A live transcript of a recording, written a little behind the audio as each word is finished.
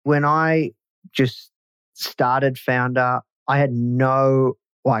when I just started Foundr, I had no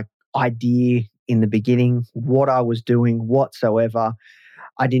idea in the beginning what I was doing whatsoever.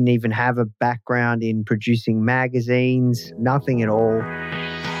 I didn't even have a background in producing magazines, nothing at all.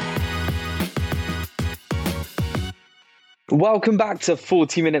 Welcome back to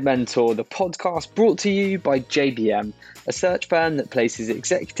 40 Minute Mentor, the podcast brought to you by JBM, a search firm that places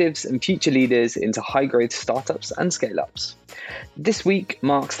executives and future leaders into high-growth startups and scale-ups. This week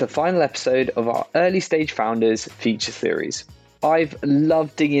marks the final episode of our Early Stage Founders feature series. I've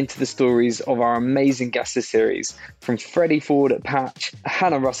loved digging into the stories of our amazing guests this series, from Freddie Ford at Patch,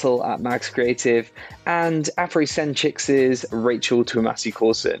 Hannah Russell at Max Creative, and Afrocentric's Rachel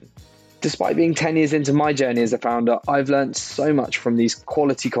Tuamasi-Corson. Despite being 10 years into my journey as a founder, I've learned so much from these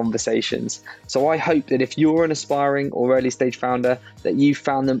quality conversations. So I hope that if you're an aspiring or early stage founder, that you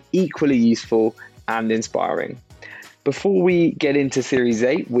found them equally useful and inspiring. Before we get into Series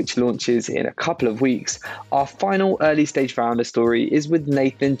 8, which launches in a couple of weeks, our final early stage founder story is with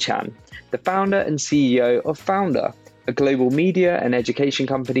Nathan Chan, the founder and CEO of Foundr, a global media and education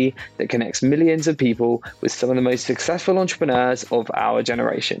company that connects millions of people with some of the most successful entrepreneurs of our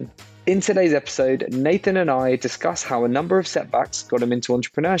generation. In today's episode, Nathan and I discuss how a number of setbacks got him into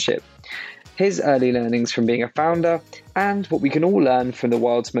entrepreneurship, his early learnings from being a founder, and what we can all learn from the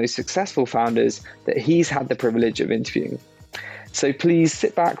world's most successful founders that he's had the privilege of interviewing. So please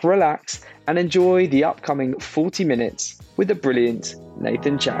sit back, relax, and enjoy the upcoming 40 minutes with the brilliant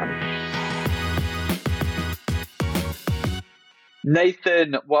Nathan Chan.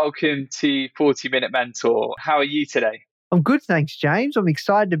 Nathan, welcome to 40 Minute Mentor. How are you today? I'm good, thanks, James. I'm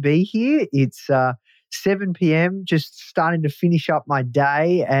excited to be here. It's 7 p.m, just starting to finish up my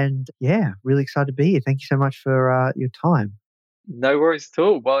day, and really excited to be here. Thank you so much for your time. No worries at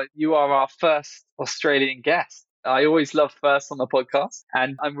all. Well, you are our first Australian guest. I always love first on the podcast,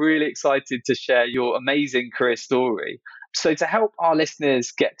 and I'm really excited to share your amazing career story. So to help our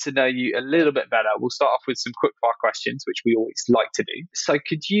listeners get to know you a little bit better, we'll start off with some quickfire questions, which we always like to do. So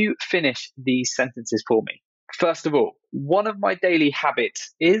could you finish these sentences for me? First of all, one of my daily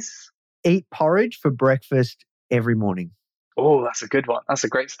habits is? Eat porridge for breakfast every morning. Oh, that's a good one. That's a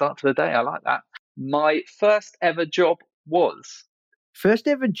great start to the day. I like that. My first ever job was? First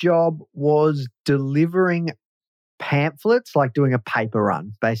ever job was delivering pamphlets, like doing a paper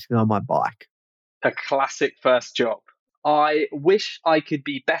run, basically on my bike. A classic first job. I wish I could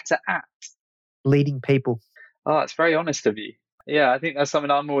be better at? Leading people. Oh, that's very honest of you. Yeah, I think that's something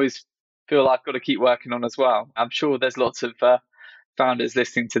I'm always feel I've got to keep working on as well. I'm sure there's lots of founders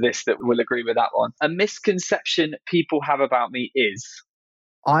listening to this that will agree with that one. A misconception people have about me is?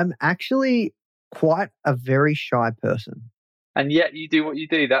 I'm actually quite a very shy person. And yet you do what you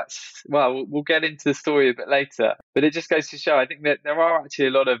do. We'll get into the story a bit later. But it just goes to show, I think that there are actually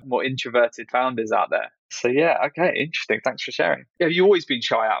a lot of more introverted founders out there. So okay, interesting. Thanks for sharing. Have you always been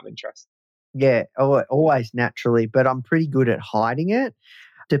shy out of interest? Yeah, always naturally, but I'm pretty good at hiding it.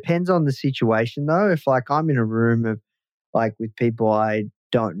 Depends on the situation though. If I'm in a room of with people I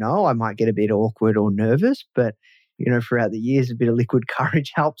don't know, I might get a bit awkward or nervous, but throughout the years, a bit of liquid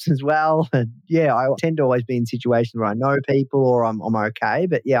courage helps as well. And I tend to always be in situations where I know people or I'm okay.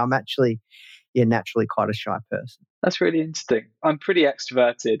 But I'm actually naturally quite a shy person. That's really interesting. I'm pretty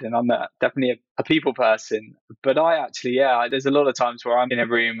extroverted and I'm definitely a people person. But I actually, there's a lot of times where I'm in a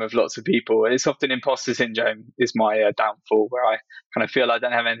room of lots of people. It's often imposter syndrome is my downfall, where I kind of feel I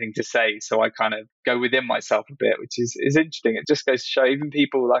don't have anything to say. So I kind of go within myself a bit, which is interesting. It just goes to show even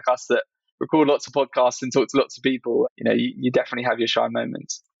people like us that record lots of podcasts and talk to lots of people, you definitely have your shy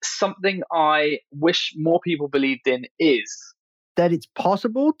moments. Something I wish more people believed in is? That it's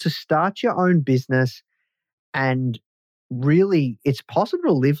possible to start your own business, and really it's possible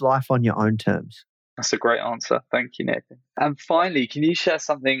to live life on your own terms. That's a great answer. Thank you, Nathan. And finally, can you share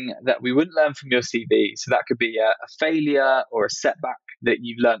something that we wouldn't learn from your CV? So that could be a failure or a setback that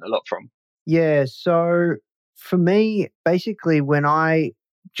you've learned a lot from. Yeah. So for me, basically, when I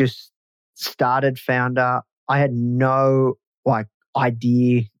just started Foundr, I had no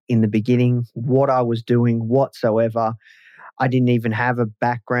idea in the beginning what I was doing whatsoever. I didn't even have a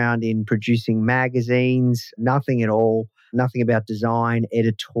background in producing magazines, nothing at all, nothing about design,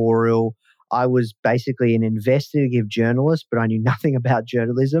 editorial. I was basically an investigative journalist, but I knew nothing about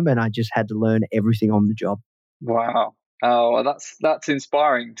journalism, and I just had to learn everything on the job. Wow. Oh, that's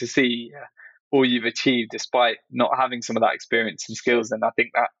inspiring to see all you've achieved despite not having some of that experience and skills. And I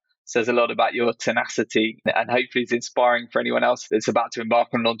think says a lot about your tenacity, and hopefully it's inspiring for anyone else that's about to embark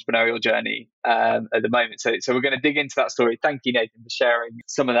on an entrepreneurial journey at the moment. So we're going to dig into that story. Thank you, Nathan, for sharing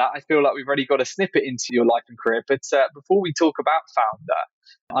some of that. I feel like we've already got a snippet into your life and career, but before we talk about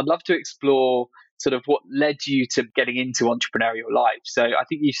Foundr, I'd love to explore sort of what led you to getting into entrepreneurial life. So I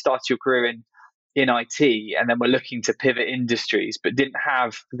think you started your career in IT and then were looking to pivot industries, but didn't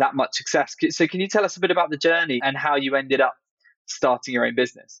have that much success. So can you tell us a bit about the journey and how you ended up starting your own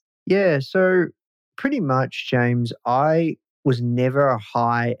business? Yeah, so pretty much, James, I was never a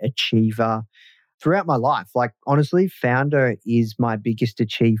high achiever throughout my life. Like, honestly, Foundr is my biggest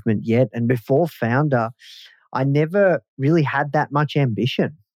achievement yet. And before Foundr, I never really had that much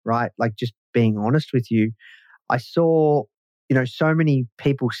ambition, right? Like, just being honest with you, I saw, so many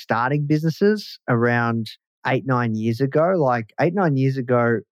people starting businesses around 8, 9 years ago. Like 8, 9 years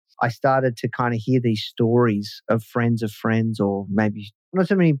ago, I started to kind of hear these stories of friends, or maybe not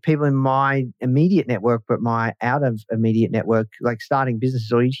so many people in my immediate network, but my out of immediate network, like starting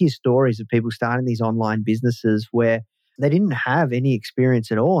businesses, or you'd hear stories of people starting these online businesses where they didn't have any experience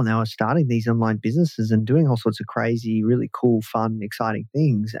at all. And they were starting these online businesses and doing all sorts of crazy, really cool, fun, exciting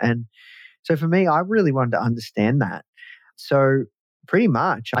things. And so for me, I really wanted to understand that. So pretty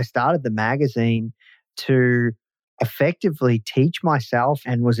much I started the magazine to effectively teach myself,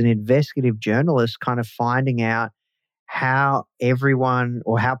 and was an investigative journalist, kind of finding out how everyone,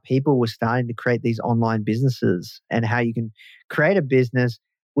 or how people were starting to create these online businesses, and how you can create a business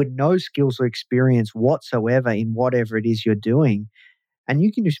with no skills or experience whatsoever in whatever it is you're doing. And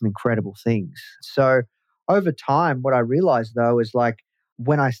you can do some incredible things. So over time, what I realized though is, like,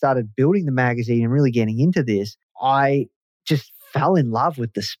 when I started building the magazine and really getting into this, I just fell in love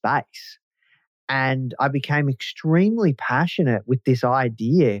with the space. And I became extremely passionate with this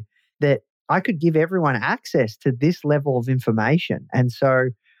idea that I could give everyone access to this level of information. And so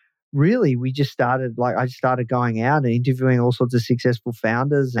really I just started going out and interviewing all sorts of successful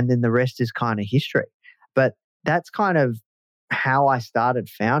founders, and then the rest is kind of history. But that's kind of how I started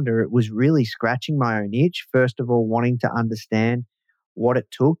Foundr. It was really scratching my own itch, first of all, wanting to understand what it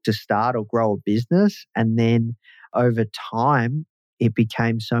took to start or grow a business. And then over time, it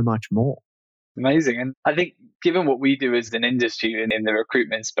became so much more. Amazing. And I think given what we do as an industry in the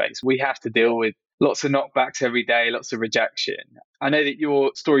recruitment space, we have to deal with lots of knockbacks every day, lots of rejection. I know that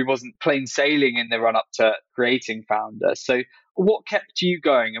your story wasn't plain sailing in the run up to creating Foundr. So what kept you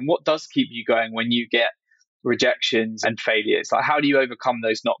going, and what does keep you going when you get rejections and failures? Like, how do you overcome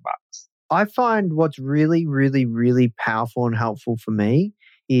those knockbacks? I find what's really, really, really powerful and helpful for me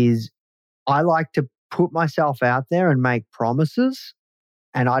is I like to put myself out there and make promises.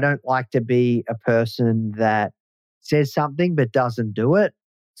 And I don't like to be a person that says something but doesn't do it.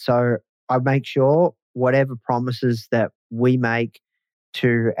 So I make sure whatever promises that we make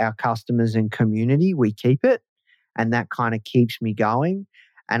to our customers and community, we keep it. And that kind of keeps me going.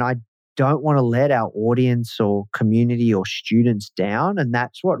 And I don't want to let our audience or community or students down. And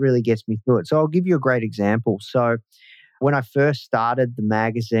that's what really gets me through it. So I'll give you a great example. So when I first started the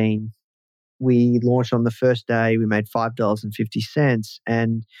magazine, we launched on the first day. We made $5.50.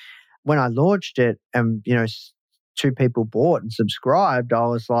 And when I launched it, and 2 people bought and subscribed, I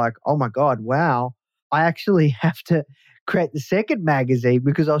was like, oh my God, wow. I actually have to create the second magazine,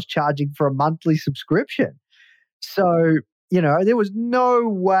 because I was charging for a monthly subscription. So, there was no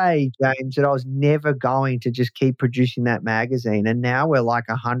way, James, that I was never going to just keep producing that magazine. And now we're like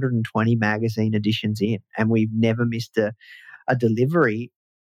 120 magazine editions in, and we've never missed a delivery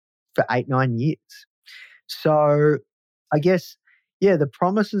for 8, 9 years. So I guess, the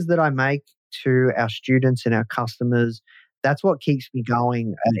promises that I make to our students and our customers, that's what keeps me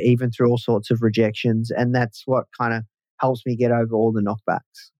going, even through all sorts of rejections. And that's what kind of helps me get over all the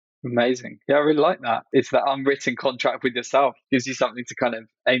knockbacks. Amazing. Yeah, I really like that. It's that unwritten contract with yourself. Gives you something to kind of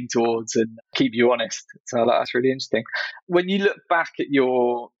aim towards and keep you honest. So that's really interesting. When you look back at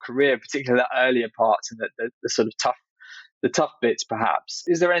your career, particularly the earlier parts and the sort of the tough bits perhaps,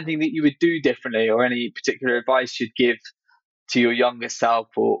 is there anything that you would do differently, or any particular advice you'd give to your younger self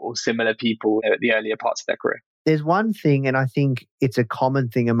or similar people at the earlier parts of their career? There's one thing, and I think it's a common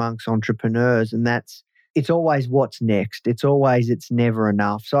thing amongst entrepreneurs, and that's it's always what's next. It's never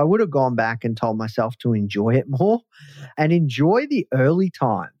enough. So I would have gone back and told myself to enjoy it more and enjoy the early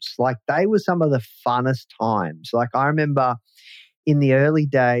times. Like, they were some of the funnest times. Like, I remember in the early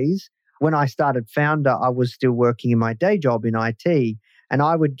days when I started Foundr, I was still working in my day job in IT, and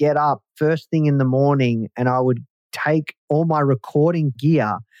I would get up first thing in the morning and I would take all my recording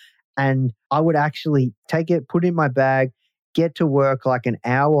gear and I would actually take it, put it in my bag, get to work like an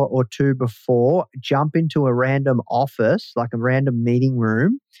hour or 2 before, jump into a random office, like a random meeting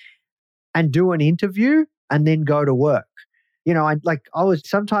room, and do an interview and then go to work. I was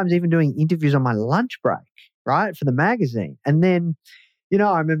sometimes even doing interviews on my lunch break, right, for the magazine. And then,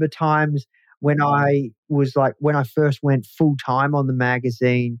 I remember times when when I first went full time on the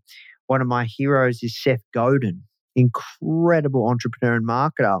magazine, one of my heroes is Seth Godin, incredible entrepreneur and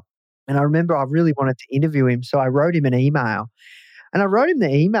marketer. And I remember I really wanted to interview him. So I wrote him an email, and I wrote him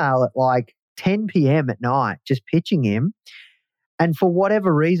the email at like 10 p.m. at night, just pitching him. And for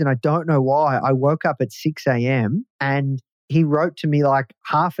whatever reason, I don't know why, I woke up at 6 a.m. and he wrote to me like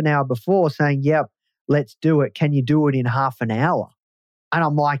half an hour before saying, "Yep, let's do it. Can you do it in half an hour?" And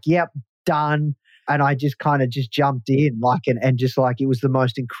I'm like, "Yep, done." And I just kind of just jumped in and just like, it was the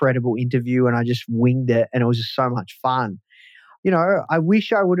most incredible interview, and I just winged it, and it was just so much fun. I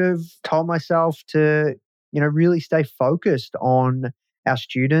wish I would have told myself to, really stay focused on our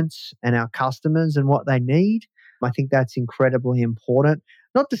students and our customers and what they need. I think that's incredibly important.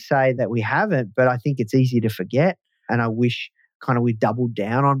 Not to say that we haven't, but I think it's easy to forget. And I wish kind of we doubled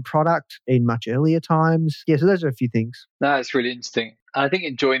down on product in much earlier times. Yeah, so those are a few things. No, it's really interesting. And I think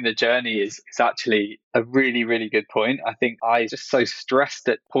enjoying the journey is actually a really, really good point. I think I just so stressed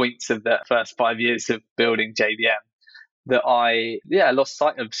at points of the first 5 years of building JBM that I lost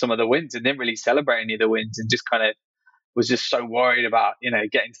sight of some of the wins and didn't really celebrate any of the wins, and just kind of was just so worried about,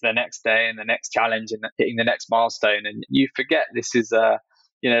 getting to the next day and the next challenge and hitting the next milestone. And you forget this is,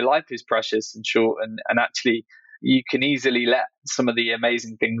 life is precious and short, and actually you can easily let some of the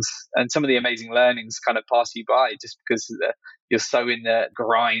amazing things and some of the amazing learnings kind of pass you by just because you're so in the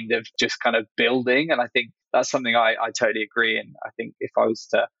grind of just kind of building. And I think that's something I totally agree. And I think if I was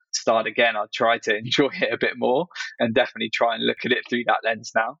to start again, I'd try to enjoy it a bit more and definitely try and look at it through that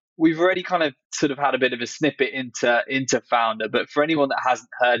lens now. We've already kind of sort of had a bit of a snippet into Foundr, but for anyone that hasn't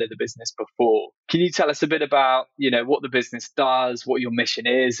heard of the business before, can you tell us a bit about, what the business does, what your mission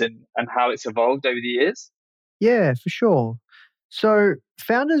is, and how it's evolved over the years? Yeah, for sure. So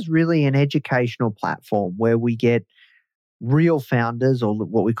Foundr is really an educational platform where we get real founders, or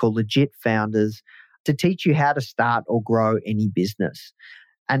what we call legit founders, to teach you how to start or grow any business.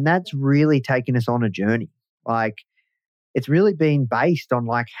 And that's really taken us on a journey. Like, it's really been based on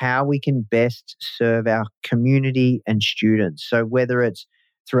like how we can best serve our community and students. So whether it's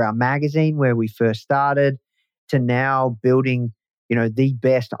through our magazine where we first started, to now building, the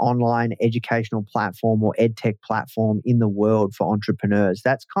best online educational platform or edtech platform in the world for entrepreneurs.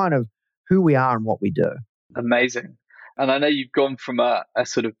 That's kind of who we are and what we do. Amazing. And I know you've gone from a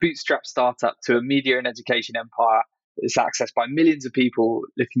sort of bootstrap startup to a media and education empire that's accessed by millions of people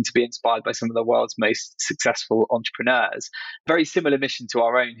looking to be inspired by some of the world's most successful entrepreneurs. Very similar mission to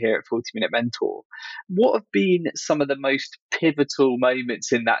our own here at 40 Minute Mentor. What have been some of the most pivotal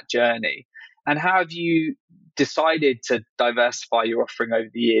moments in that journey? And how have you decided to diversify your offering over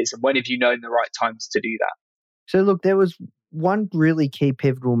the years? And when have you known the right times to do that? So look, there was one really key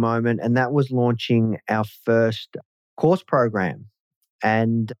pivotal moment, and that was launching our first course program.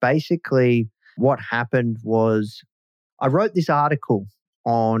 And basically what happened was I wrote this article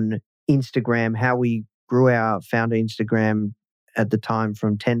on Instagram, how we grew our Foundr Instagram at the time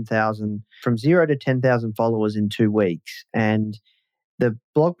from 0 to 10,000 followers in 2 weeks. And the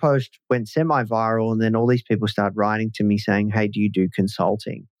blog post went semi-viral, and then all these people started writing to me saying, "Hey, do you do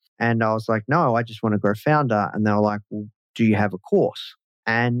consulting?" And I was like, "No, I just want to grow Foundr." And they were like, "Well, do you have a course?"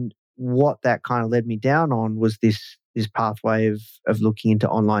 And what that kind of led me down on was this pathway of looking into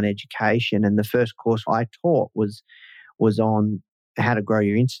online education. And the first course I taught was on how to grow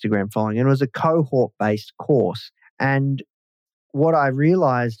your Instagram following. And it was a cohort-based course. And what I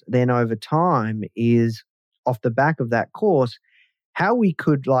realized then over time is, off the back of that course, how we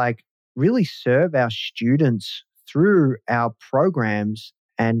could like really serve our students through our programs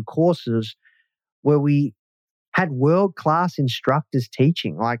and courses where we had world-class instructors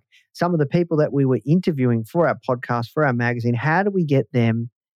teaching. Like some of the people that we were interviewing for our podcast, for our magazine, how do we get them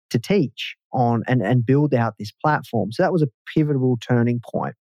to teach on and build out this platform? So that was a pivotal turning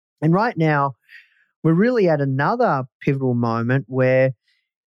point. And right now, we're really at another pivotal moment where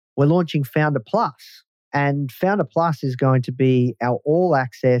we're launching Foundr Plus. And Foundr Plus is going to be our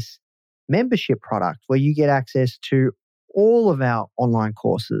all-access membership product where you get access to all of our online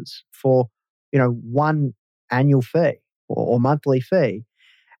courses for, one annual fee or monthly fee.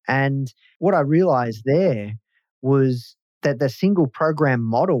 And what I realized there was that the single program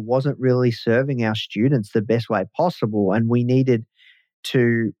model wasn't really serving our students the best way possible. And we needed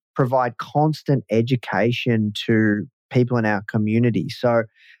to provide constant education to people in our community. So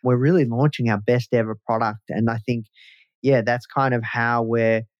we're really launching our best ever product. And I think, that's kind of how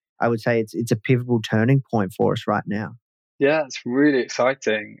I would say it's a pivotal turning point for us right now. Yeah, it's really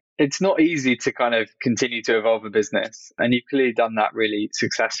exciting. It's not easy to kind of continue to evolve a business, and you've clearly done that really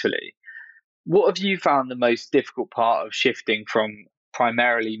successfully. What have you found the most difficult part of shifting from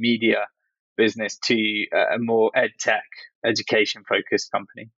primarily media business to a more ed tech, education focused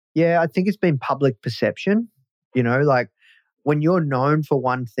company? Yeah, I think it's been public perception. Like when you're known for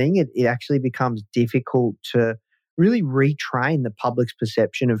one thing, it actually becomes difficult to really retrain the public's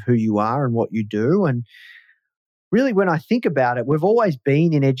perception of who you are and what you do. And really, when I think about it, we've always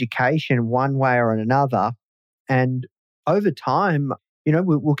been in education one way or another. And over time,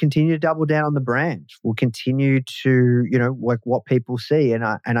 we'll continue to double down on the brand. We'll continue to, like what people see. And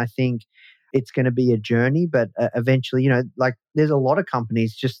I think it's going to be a journey, but eventually, like there's a lot of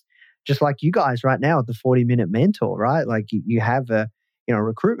companies just like you guys right now at the 40-minute mentor, right? Like you have a,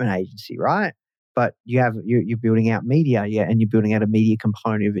 recruitment agency, right? But you're building out media, yeah, and you're building out a media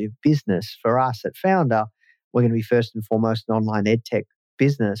component of your business. For us at Foundr, we're going to be first and foremost an online ed tech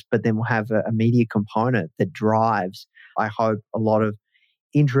business, but then we'll have a media component that drives, I hope, a lot of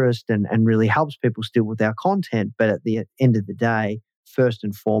interest and really helps people still with our content. But at the end of the day, first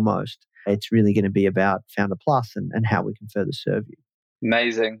and foremost, it's really going to be about Foundr Plus and how we can further serve you.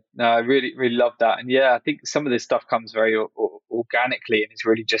 Amazing. No, I really, really love that. And yeah, I think some of this stuff comes very organically, and it's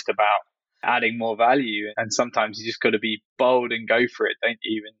really just about adding more value. And sometimes you just got to be bold and go for it, don't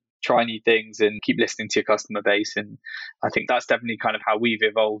you? And try new things and keep listening to your customer base. And I think that's definitely kind of how we've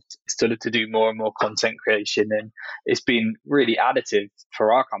evolved to do more and more content creation. And it's been really additive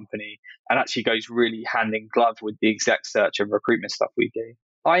for our company and actually goes really hand in glove with the exec search and recruitment stuff we do.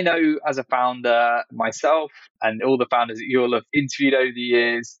 I know as a founder myself and all the founders that you'll have interviewed over the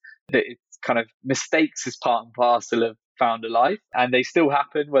years that it's kind of mistakes is part and parcel of founder life, and they still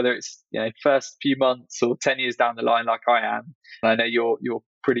happen, whether it's first few months or 10 years down the line like I am. And I know you're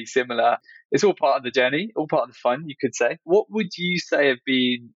pretty similar. It's all part of the journey, all part of the fun, you could say. What would you say have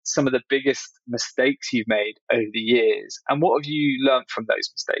been some of the biggest mistakes you've made over the years, and what have you learned from those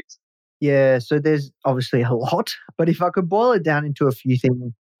mistakes? Yeah, so there's obviously a lot, but if I could boil it down into a few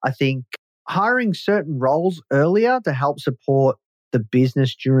things, I think hiring certain roles earlier to help support the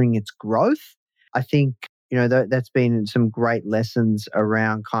business during its growth. I think, that's been some great lessons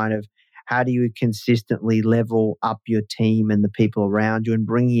around kind of how do you consistently level up your team and the people around you and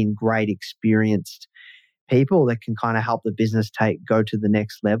bring in great experienced people that can kind of help the business go to the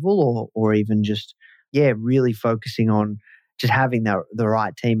next level or even just, really focusing on just having the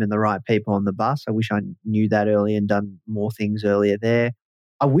right team and the right people on the bus. I wish I knew that earlier and done more things earlier there.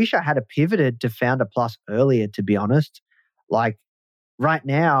 I wish I had pivoted to Foundr Plus earlier, to be honest. Like right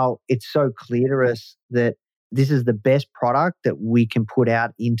now, it's so clear to us that this is the best product that we can put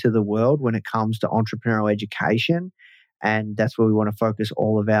out into the world when it comes to entrepreneurial education. And that's where we want to focus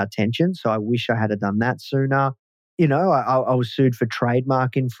all of our attention. So I wish I had done that sooner. I was sued for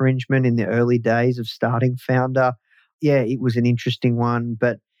trademark infringement in the early days of starting Foundr. Yeah, it was an interesting one.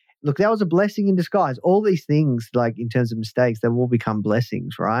 But look, that was a blessing in disguise. All these things, like in terms of mistakes, they will become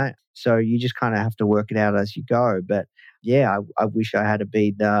blessings, right? So you just kind of have to work it out as you go. But yeah, I wish I had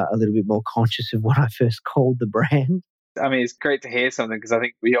been a little bit more conscious of what I first called the brand. I mean, it's great to hear something because I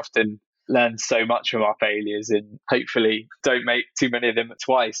think we often learn so much from our failures and hopefully don't make too many of them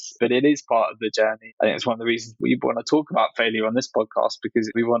twice. But it is part of the journey. I think it's one of the reasons we want to talk about failure on this podcast, because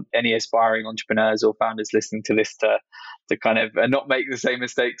we want any aspiring entrepreneurs or founders listening to this to kind of not make the same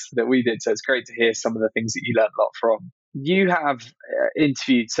mistakes that we did. So it's great to hear some of the things that you learned a lot from. You have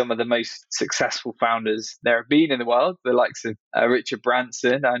interviewed some of the most successful founders there have been in the world, the likes of Richard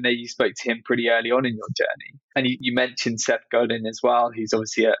Branson. I know you spoke to him pretty early on in your journey. And you mentioned Seth Godin as well. He's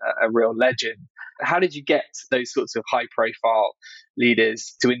obviously a real legend. How did you get those sorts of high profile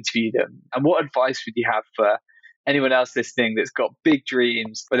leaders to interview them? And what advice would you have for anyone else listening that's got big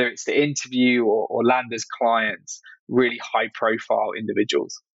dreams, whether it's to interview or land as clients, really high profile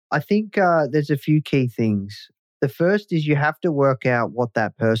individuals? I think there's a few key things. The first is you have to work out what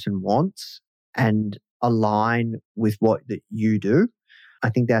that person wants and align with what that you do.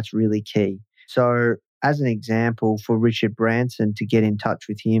 I think that's really key. So as an example, for Richard Branson, to get in touch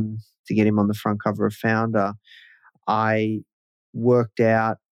with him, to get him on the front cover of Foundr, I worked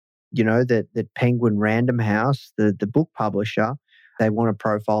out, that Penguin Random House, the book publisher, they want to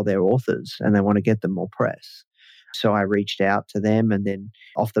profile their authors and they want to get them more press. So I reached out to them, and then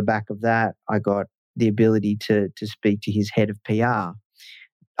off the back of that, I got the ability to speak to his head of PR.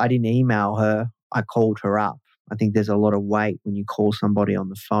 I didn't email her, I called her up. I think there's a lot of weight when you call somebody on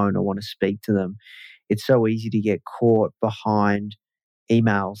the phone or want to speak to them. It's so easy to get caught behind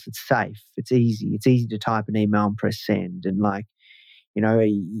emails. It's safe. It's easy. It's easy to type an email and press send. And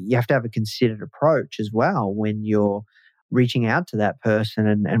you have to have a considered approach as well when you're reaching out to that person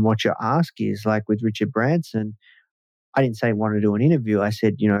and what your ask is. Like with Richard Branson, I didn't say I want to do an interview. I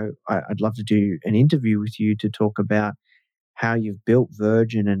said, I'd love to do an interview with you to talk about how you've built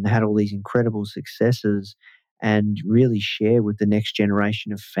Virgin and had all these incredible successes and really share with the next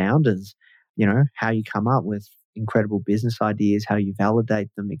generation of founders, how you come up with incredible business ideas, how you validate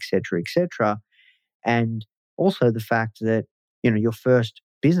them, et cetera, et cetera. And also the fact that, your first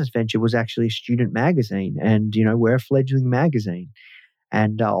business venture was actually a student magazine and, we're a fledgling magazine.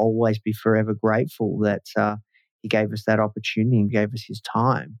 And I'll always be forever grateful that he gave us that opportunity and gave us his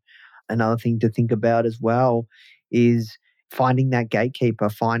time. Another thing to think about as well is finding that gatekeeper,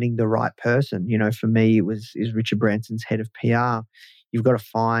 finding the right person. For me, is Richard Branson's head of PR. You've got to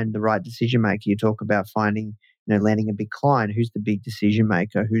find the right decision maker. You talk about finding, landing a big client. Who's the big decision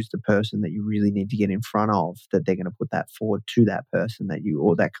maker? Who's the person that you really need to get in front of, that they're going to put that forward to that person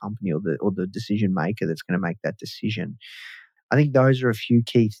or that company or the decision maker that's going to make that decision. I think those are a few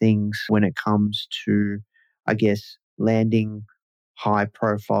key things when it comes to, I guess, landing high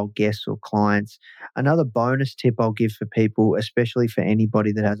profile guests or clients. Another bonus tip I'll give for people, especially for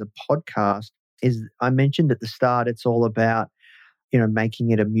anybody that has a podcast, is I mentioned at the start, it's all about,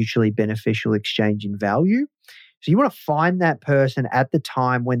 making it a mutually beneficial exchange in value. So you want to find that person at the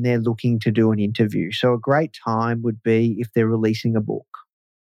time when they're looking to do an interview. So a great time would be if they're releasing a book,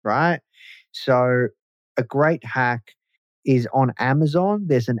 right? So a great hack is on Amazon.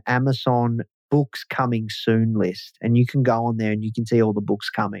 There's an Amazon books coming soon list, and you can go on there and you can see all the books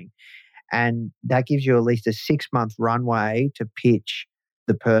coming. And that gives you at least a 6-month runway to pitch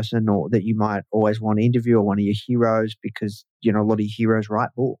the person or that you might always want to interview, or one of your heroes, because, a lot of your heroes write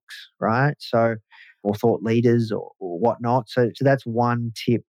books, right? So, or thought leaders or whatnot. So that's one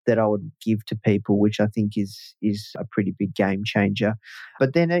tip that I would give to people, which I think is a pretty big game changer.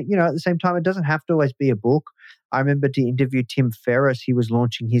 But then, at the same time, it doesn't have to always be a book. I remember to interview Tim Ferriss. He was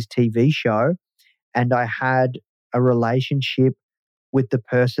launching his TV show, and I had a relationship with the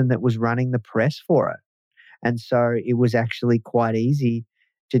person that was running the press for it. And so it was actually quite easy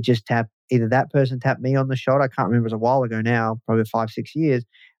to just tap, either that person tapped me on the shoulder. I can't remember, it was a while ago now, probably 5-6 years.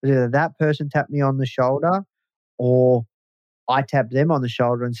 It was either that person tapped me on the shoulder, or I tapped them on the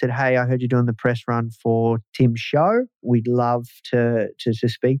shoulder and said, "Hey, I heard you're doing the press run for Tim's show. We'd love to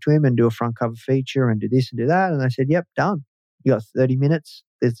speak to him and do a front cover feature and do this and do that." And they said, "Yep, done. You got 30 minutes.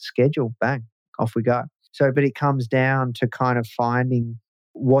 There's the schedule. Bang, off we go." So, but it comes down to kind of finding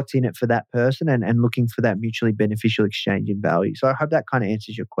what's in it for that person and looking for that mutually beneficial exchange in value. So I hope that kind of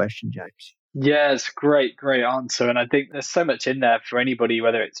answers your question, James. Yeah, it's a great answer. And I think there's so much in there for anybody,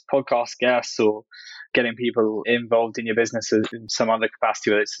 whether it's podcast guests or getting people involved in your business in some other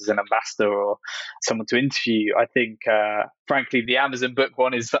capacity, whether it's as an ambassador or someone to interview. I think, frankly, the Amazon book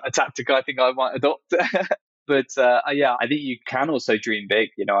one is a tactic I think I might adopt. But I think you can also dream big.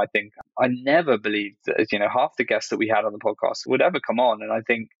 I think I never believed that, half the guests that we had on the podcast would ever come on. And I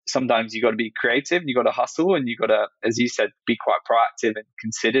think sometimes you got to be creative, you got to hustle, and you got to, as you said, be quite proactive and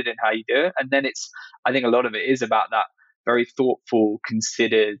considered in how you do it. And then I think a lot of it is about that very thoughtful,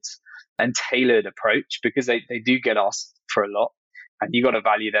 considered and tailored approach, because they do get asked for a lot, and you got to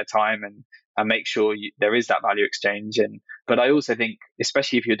value their time and make sure there is that value exchange. But I also think,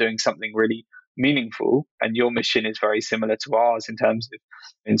 especially if you're doing something really meaningful and your mission is very similar to ours in terms of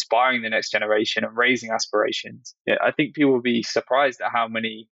inspiring the next generation and raising aspirations, I think people will be surprised at how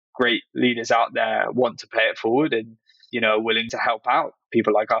many great leaders out there want to pay it forward and are willing to help out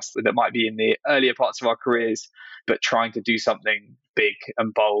people like us that might be in the earlier parts of our careers, but trying to do something big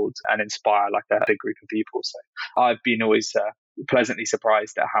and bold and inspire like a big group of people. So I've been always pleasantly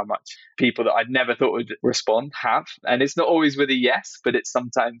surprised at how much people that I'd never thought would respond have. And it's not always with a yes, but it's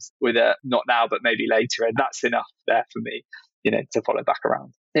sometimes with a not now, but maybe later. And that's enough there for me, to follow back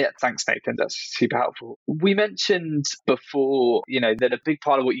around. Yeah, thanks, Nathan. That's super helpful. We mentioned before, that a big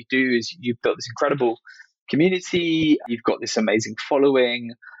part of what you do is you've built this incredible community. You've got this amazing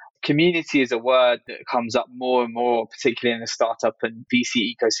following. Community is a word that comes up more and more, particularly in the startup and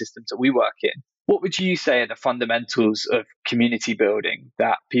VC ecosystems that we work in. What would you say are the fundamentals of community building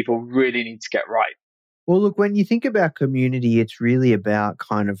that people really need to get right? Well, look, when you think about community, it's really about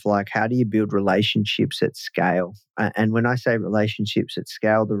kind of like, how do you build relationships at scale? And when I say relationships at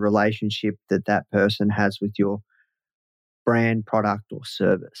scale, the relationship that person has with your brand, product, or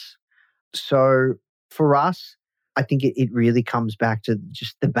service. So for us, I think it really comes back to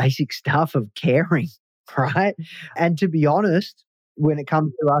just the basic stuff of caring, right? And to be honest, when it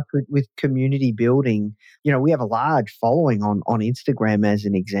comes to us with community building, we have a large following on Instagram as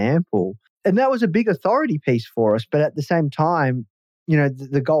an example. And that was a big authority piece for us. But at the same time,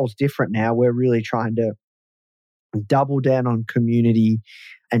 the goal's different now. We're really trying to double down on community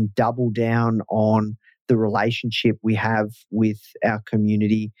and double down on the relationship we have with our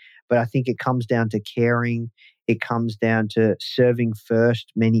community. But I think it comes down to caring. It comes down to serving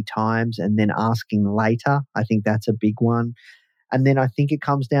first many times and then asking later. I think that's a big one. And then I think it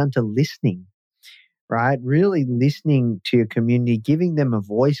comes down to listening, right? Really listening to your community, giving them a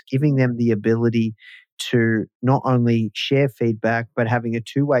voice, giving them the ability to not only share feedback, but having a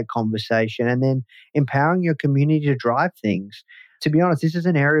two-way conversation and then empowering your community to drive things. To be honest, this is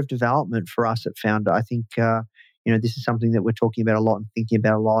an area of development for us at Foundr. I think, this is something that we're talking about a lot and thinking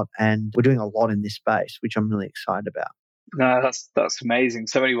about a lot, and we're doing a lot in this space, which I'm really excited about. No, that's amazing.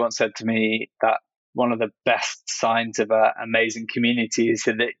 Somebody once said to me that one of the best signs of an amazing community is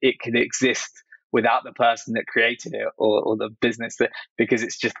that it can exist without the person that created it or the business, that because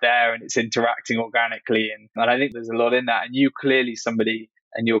it's just there and it's interacting organically. And I think there's a lot in that. And you clearly somebody,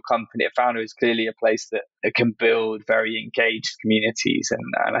 and your company at Foundr is clearly a place that can build very engaged communities.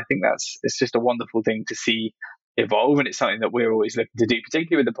 And I think it's just a wonderful thing to see evolve. And it's something that we're always looking to do,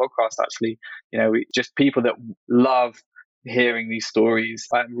 particularly with the podcast, actually. We just people that love hearing these stories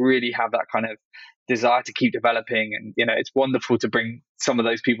really have that kind of desire to keep developing. And it's wonderful to bring some of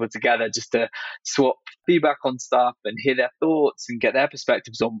those people together just to swap feedback on stuff and hear their thoughts and get their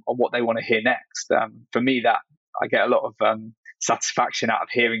perspectives on what they want to hear next. For me, that I get a lot of satisfaction out of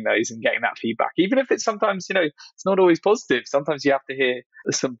hearing those and getting that feedback, even if it's sometimes it's not always positive. Sometimes you have to hear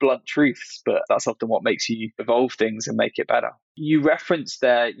some blunt truths, but that's often what makes you evolve things and make it better. You referenced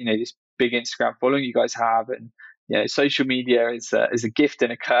there this big Instagram following you guys have, and social media is a gift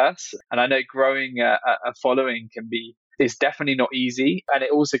and a curse. And I know growing a following is definitely not easy. And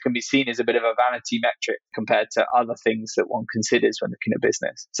it also can be seen as a bit of a vanity metric compared to other things that one considers when looking at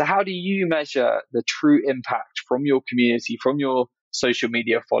business. So how do you measure the true impact from your community, from your social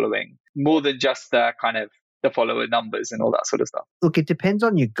media following, more than just the kind of the follower numbers and all that sort of stuff? Look, it depends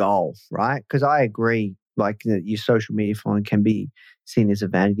on your goal, right? Because I agree, your social media following can be seen as a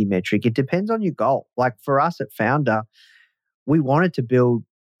vanity metric. It depends on your goal. Like for us at Foundr, we wanted to build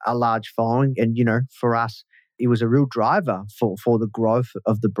a large following, and for us, it was a real driver for the growth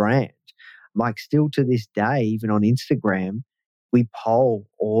of the brand. Like still to this day, even on Instagram, we poll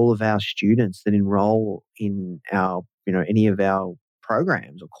all of our students that enroll in our, any of our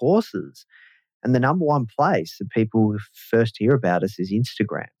programs or courses. And the number one place that people first hear about us is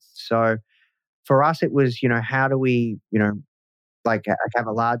Instagram. So for us, it was, how do we, have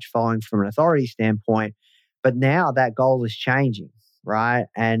a large following from an authority standpoint, but now that goal is changing, right?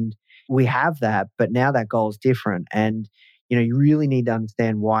 And we have that, but now that goal is different. And, you really need to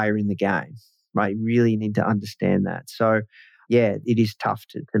understand why you're in the game, right? You really need to understand that. So, yeah, it is tough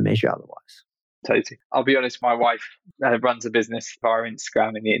to measure otherwise. Totally. I'll be honest, my wife runs a business via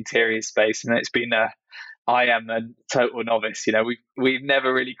Instagram in the interior space, and it's been I am a total novice. We've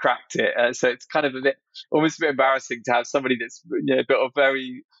never really cracked it, so it's kind of almost a bit embarrassing to have somebody that's got a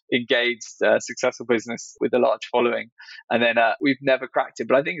very engaged, successful business with a large following, and then we've never cracked it.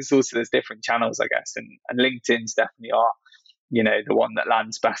 But I think it's also there's different channels, I guess, and LinkedIn's definitely are the one that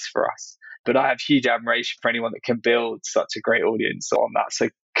lands best for us. But I have huge admiration for anyone that can build such a great audience on that. So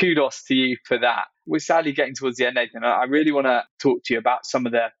kudos to you for that. We're sadly getting towards the end, Nathan. I really want to talk to you about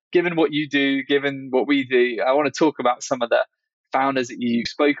given what you do, given what we do, I want to talk about some of the founders that you've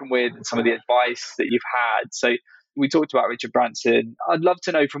spoken with and some of the advice that you've had. So we talked about Richard Branson. I'd love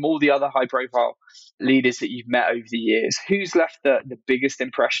to know from all the other high profile leaders that you've met over the years, who's left the biggest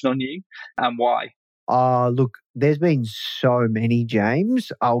impression on you and why? Look, there's been so many,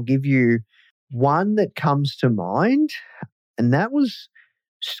 James. I'll give you one that comes to mind, and that was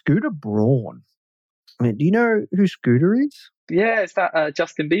Scooter Braun. Do you know who Scooter is? Yeah, it's that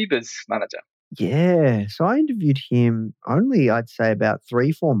Justin Bieber's manager. Yeah, so I interviewed him only, I'd say, about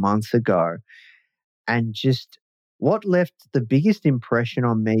 3-4 months ago. And just what left the biggest impression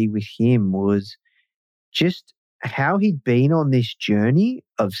on me with him was just how he'd been on this journey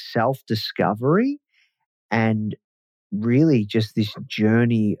of self-discovery and really just this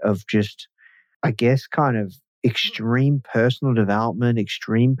journey of just, I guess, kind of extreme personal development,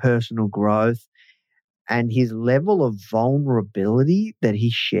 extreme personal growth, and his level of vulnerability that he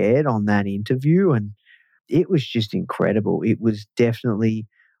shared on that interview. And it was just incredible. It was definitely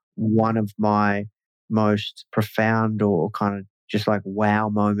one of my most profound or kind of just like wow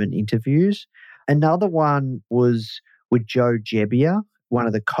moment interviews. Another one was with Joe Gebbia, one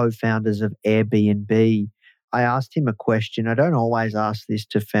of the co-founders of Airbnb. I asked him a question. I don't always ask this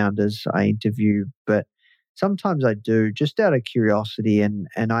to founders I interview, but sometimes I do, just out of curiosity. And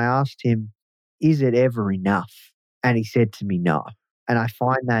I asked him, is it ever enough? And he said to me, no. And I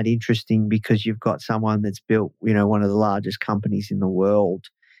find that interesting because you've got someone that's built, one of the largest companies in the world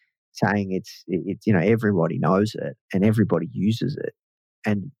saying it's everybody knows it and everybody uses it,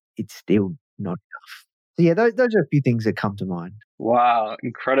 and it's still not enough. So yeah, those are a few things that come to mind. Wow,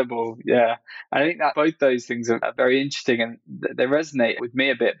 incredible. Yeah. I think that both those things are very interesting, and they resonate with me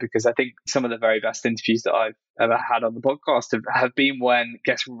a bit, because I think some of the very best interviews that I've ever had on the podcast have been when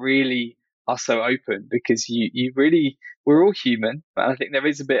guests really are so open, because you really, we're all human. And I think there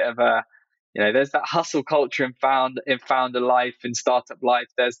is a bit of there's that hustle culture in founder life and startup life.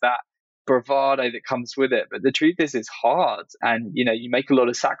 There's that bravado that comes with it. But the truth is, it's hard, and, you make a lot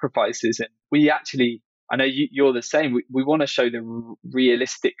of sacrifices. And we actually, I know you're the same. We want to show the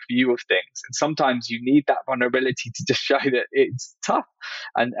realistic view of things, and sometimes you need that vulnerability to just show that it's tough,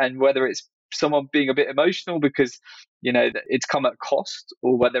 and whether it's someone being a bit emotional because that it's come at cost,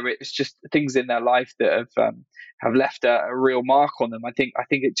 or whether it's just things in their life that have left a real mark on them. I think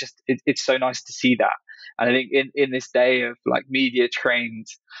it's so nice to see that. And I think in this day of like media trained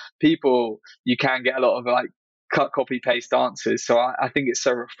people, you can get a lot of like cut, copy, paste answers. So I think it's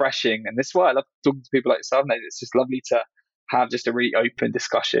so refreshing. And this is why I love talking to people like yourself, Nate. It's just lovely to have just a really open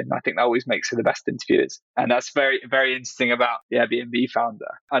discussion. I think that always makes for the best interviewers. And that's very, very interesting about the Airbnb founder.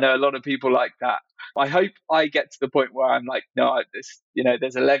 I know a lot of people like that. I hope I get to the point where I'm like, no,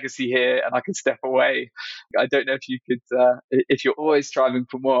 there's a legacy here and I can step away. I don't know if you could, if you're always striving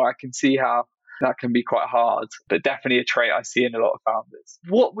for more, I can see how that can be quite hard, but definitely a trait I see in a lot of founders.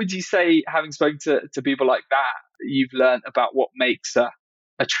 What would you say, having spoken to people like that, you've learned about what makes a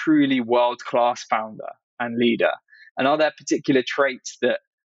truly world-class founder and leader? And are there particular traits that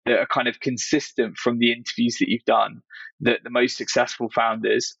are kind of consistent from the interviews that you've done that the most successful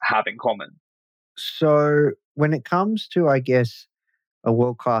founders have in common? So when it comes to, I guess, a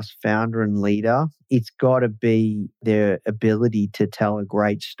world-class founder and leader, it's got to be their ability to tell a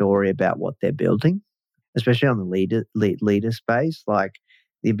great story about what they're building, especially on the leader space, like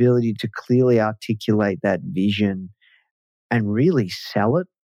the ability to clearly articulate that vision and really sell it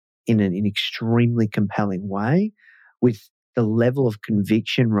in an extremely compelling way with the level of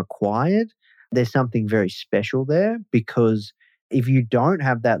conviction required. There's something very special there, because if you don't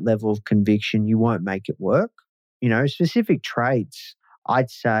have that level of conviction, you won't make it work. Specific traits, I'd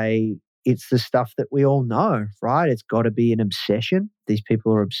say it's the stuff that we all know, right? It's got to be an obsession. These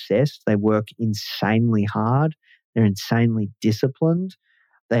people are obsessed. They work insanely hard. They're insanely disciplined.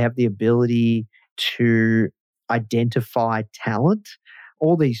 They have the ability to identify talent.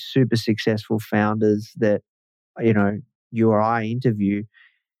 All these super successful founders that, you or I interview,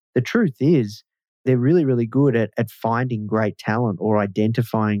 the truth is they're really, really good at finding great talent or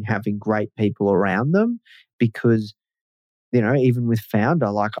identifying having great people around them, because even with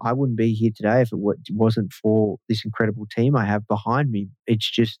Foundr, like I wouldn't be here today if it wasn't for this incredible team I have behind me. It's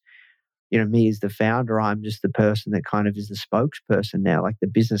just, me as the founder, I'm just the person that kind of is the spokesperson now. Like the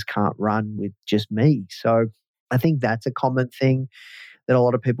business can't run with just me. So I think that's a common thing that a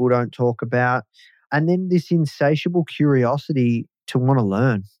lot of people don't talk about. And then this insatiable curiosity to want to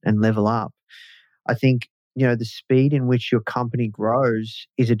learn and level up. I think, the speed in which your company grows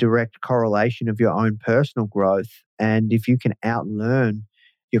is a direct correlation of your own personal growth. And if you can outlearn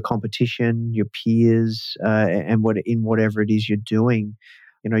your competition, your peers, and whatever it is you're doing,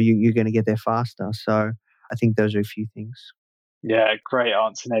 you're going to get there faster. So I think those are a few things. Yeah, great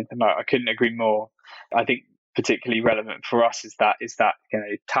answer, Nathan. I couldn't agree more. I think particularly relevant for us is that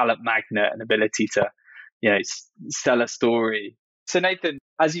talent magnet and ability to sell a story. So Nathan,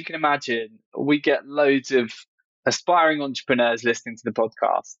 as you can imagine, we get loads of aspiring entrepreneurs listening to the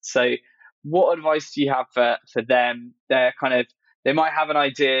podcast. So what advice do you have for them? They might have an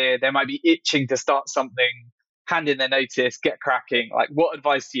idea, they might be itching to start something, hand in their notice, get cracking. Like, what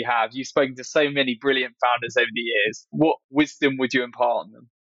advice do you have? You've spoken to so many brilliant founders over the years. What wisdom would you impart on them?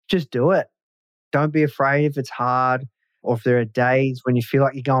 Just do it. Don't be afraid if it's hard, or if there are days when you feel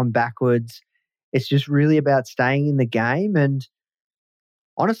like you're going backwards. It's just really about staying in the game. And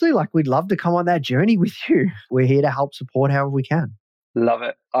honestly, like, we'd love to come on that journey with you. We're here to help support however we can. Love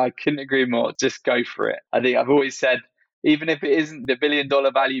it. I couldn't agree more. Just go for it. I think I've always said, even if it isn't the $1 billion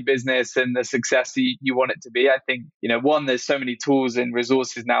value business and the success you want it to be, I think, there's so many tools and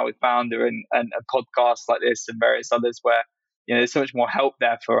resources now with Foundr and a podcast like this and various others where, there's so much more help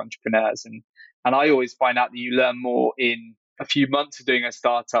there for entrepreneurs. And I always find out that you learn more in a few months of doing a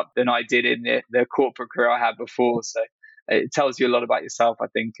startup than I did in the corporate career I had before. So it tells you a lot about yourself, I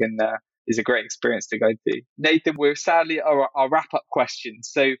think, and is a great experience to go to. Nathan, we're sadly at our wrap-up question.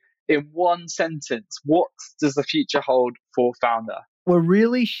 So in one sentence, what does the future hold for Foundr? We're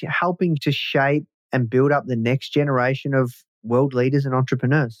really helping to shape and build up the next generation of world leaders and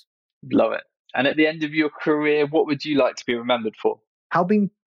entrepreneurs. Love it. And at the end of your career, what would you like to be remembered for? Helping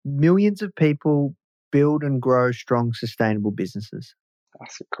millions of people build and grow strong, sustainable businesses.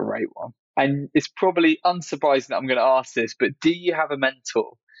 That's a great one. And it's probably unsurprising that I'm going to ask this, but do you have a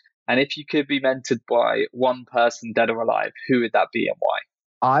mentor? And if you could be mentored by one person, dead or alive, who would that be and why?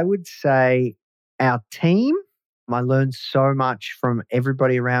 I would say our team. I learn so much from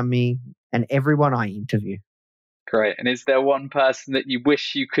everybody around me and everyone I interview. Great. And is there one person that you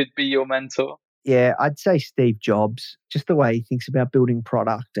wish you could be your mentor? Yeah, I'd say Steve Jobs. Just the way he thinks about building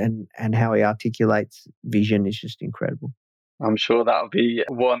product and how he articulates vision is just incredible. I'm sure that would be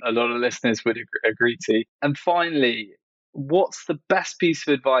one a lot of listeners would agree to. And finally, what's the best piece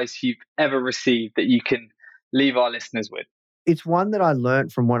of advice you've ever received that you can leave our listeners with? It's one that I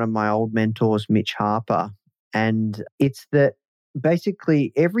learned from one of my old mentors, Mitch Harper. And it's that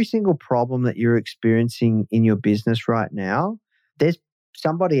basically every single problem that you're experiencing in your business right now, there's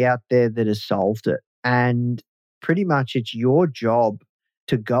somebody out there that has solved it. And pretty much it's your job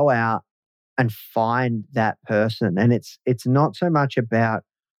to go out and find that person. And it's not so much about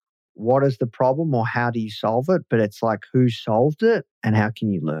what is the problem or how do you solve it, but it's like who solved it and how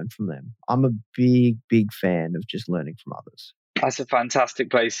can you learn from them. I'm a big fan of just learning from others. That's a fantastic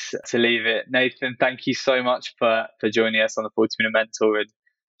place to leave it. Nathan, thank you so much for joining us on the 40-Minute Mentor and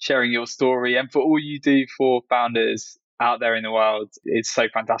sharing your story and for all you do for founders out there in the world. It's so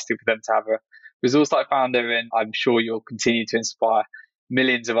fantastic for them to have a resource like Foundr, and I'm sure you'll continue to inspire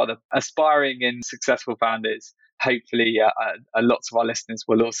millions of other aspiring and successful founders. Hopefully, lots of our listeners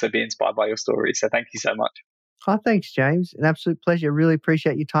will also be inspired by your story. So thank you so much. Oh, thanks, James. An absolute pleasure. Really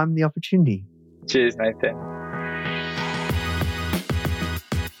appreciate your time and the opportunity. Cheers, Nathan.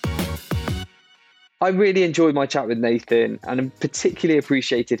 I really enjoyed my chat with Nathan and particularly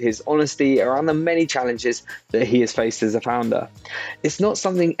appreciated his honesty around the many challenges that he has faced as a founder. It's not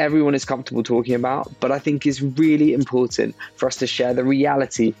something everyone is comfortable talking about, but I think is really important for us to share the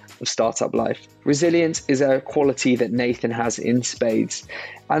reality of startup life. Resilience is a quality that Nathan has in spades,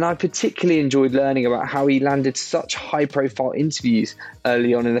 and I particularly enjoyed learning about how he landed such high-profile interviews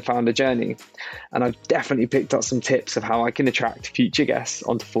early on in the founder journey. And I've definitely picked up some tips of how I can attract future guests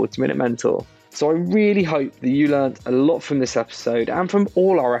onto 40-Minute Mentor. So I really hope that you learned a lot from this episode and from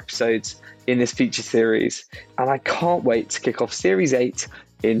all our episodes in this feature series. And I can't wait to kick off Series 8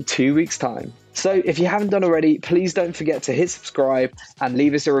 in 2 weeks' time. So if you haven't done already, please don't forget to hit subscribe and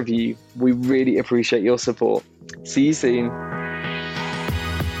leave us a review. We really appreciate your support. See you soon.